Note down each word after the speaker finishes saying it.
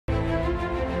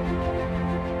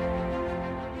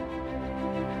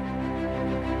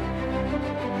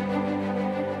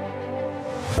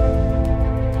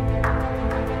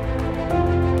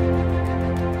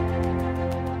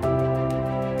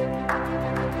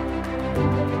Hello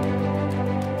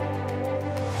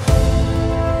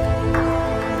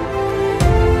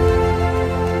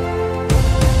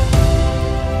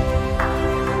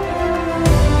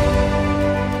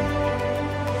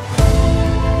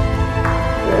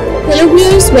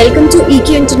viewers, welcome to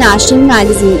EQ International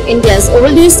Magazine, India's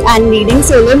oldest and leading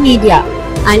solar media.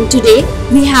 And today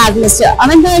we have Mr.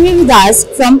 Amit Barve with us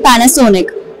from Panasonic.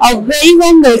 A very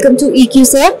warm welcome to EQ,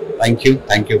 sir. Thank you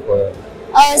for.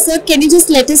 Sir, can you just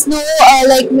let us know,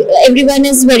 like everyone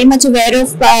is very much aware of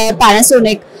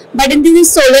Panasonic, but in the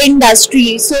solar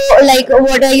industry, so like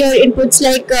what are your inputs,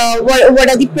 like what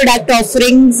are the product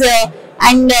offerings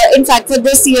and in fact for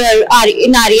this year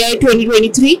in REI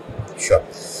 2023? Sure.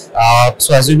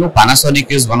 So as you know,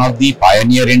 Panasonic is one of the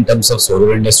pioneer in terms of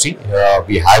solar industry.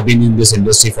 We have been in this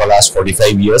industry for last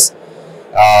 45 years.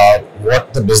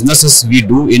 What the businesses we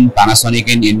do in Panasonic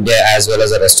in India as well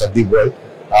as the rest of the world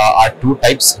are two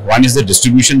types. One is the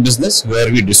distribution business,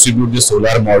 where we distribute the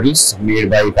solar modules made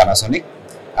by Panasonic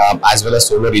as well as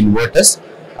solar inverters.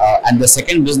 And the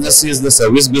second business is the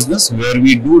service business, where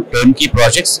we do turnkey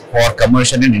projects for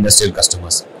commercial and industrial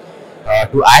customers.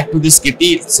 To add to this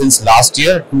kitty, since last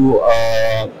year, to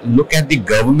look at the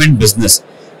government business,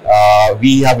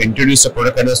 we have introduced a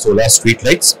product called solar street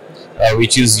lights,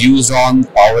 which is used on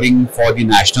powering for the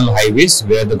national highways,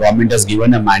 where the government has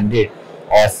given a mandate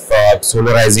of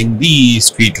solarizing the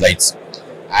street lights.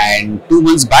 And 2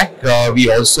 months back, we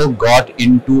also got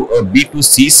into a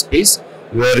B2C space,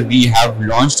 where we have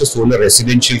launched a solar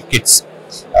residential kits,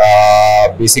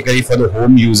 basically for the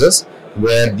home users,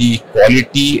 where the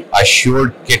quality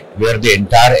assured kit, where the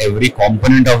entire every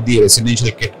component of the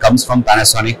residential kit comes from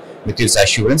Panasonic with its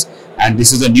assurance. And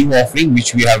this is a new offering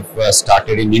which we have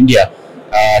started in India.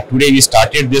 Today we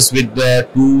started this with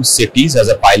 2 cities as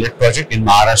a pilot project in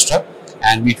Maharashtra,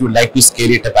 and we would like to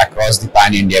scale it up across the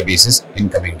pan-India basis in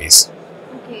coming days.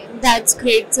 Okay, that's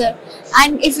great, sir.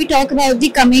 And if we talk about the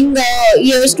coming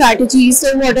year strategies,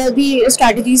 so what are the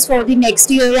strategies for the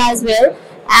next year as well?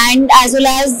 And as well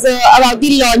as about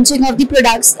the launching of the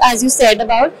products, as you said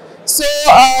about, so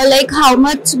like how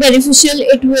much beneficial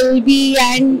it will be,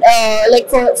 and like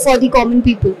for the common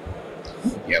people.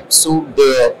 Yeah, so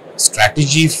the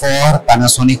strategy for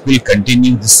Panasonic will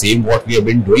continue the same what we have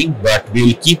been doing, but we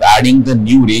will keep adding the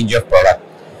new range of product.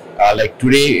 Like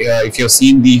today, if you have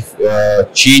seen, the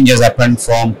change has happened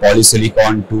from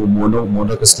polysilicon to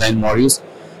monocrystalline modules.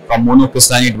 From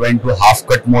monocrystalline it went to half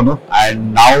cut mono,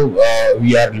 and now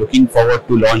we are looking forward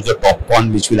to launch the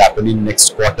TopCon, which will happen in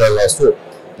next quarter or so,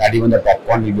 that even the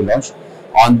TopCon will be launched.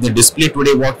 On the display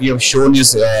today, what we have shown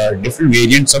is different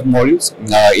variants of modules,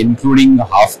 including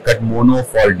half cut mono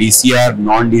for DCR,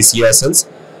 non-DCR cells.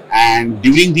 And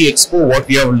during the expo, what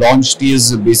we have launched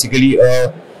is basically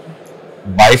a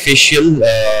bifacial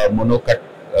mono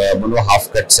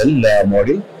half cut cell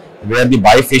module, where the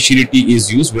bifaciality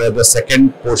is used, where the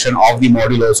second portion of the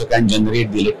module also can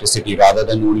generate the electricity rather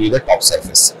than only the top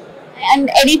surface.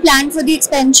 And any plan for the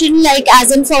expansion, like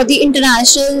as in for the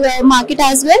international market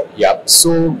as well? Yeah,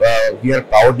 so we are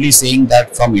proudly saying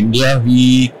that from India,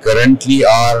 we currently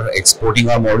are exporting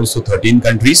our modules to 13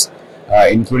 countries,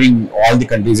 including all the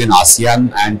countries in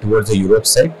ASEAN and towards the Europe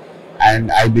side.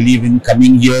 And I believe in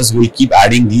coming years, we'll keep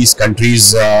adding these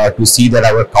countries to see that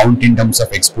our count in terms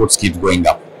of exports keeps going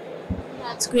up.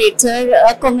 That's great,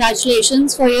 sir.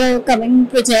 Congratulations for your coming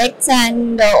projects,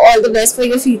 and all the best for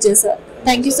your future, sir.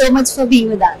 Thank you so much for being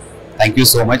with us. Thank you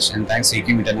so much, and thanks EQ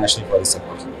International for the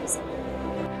support.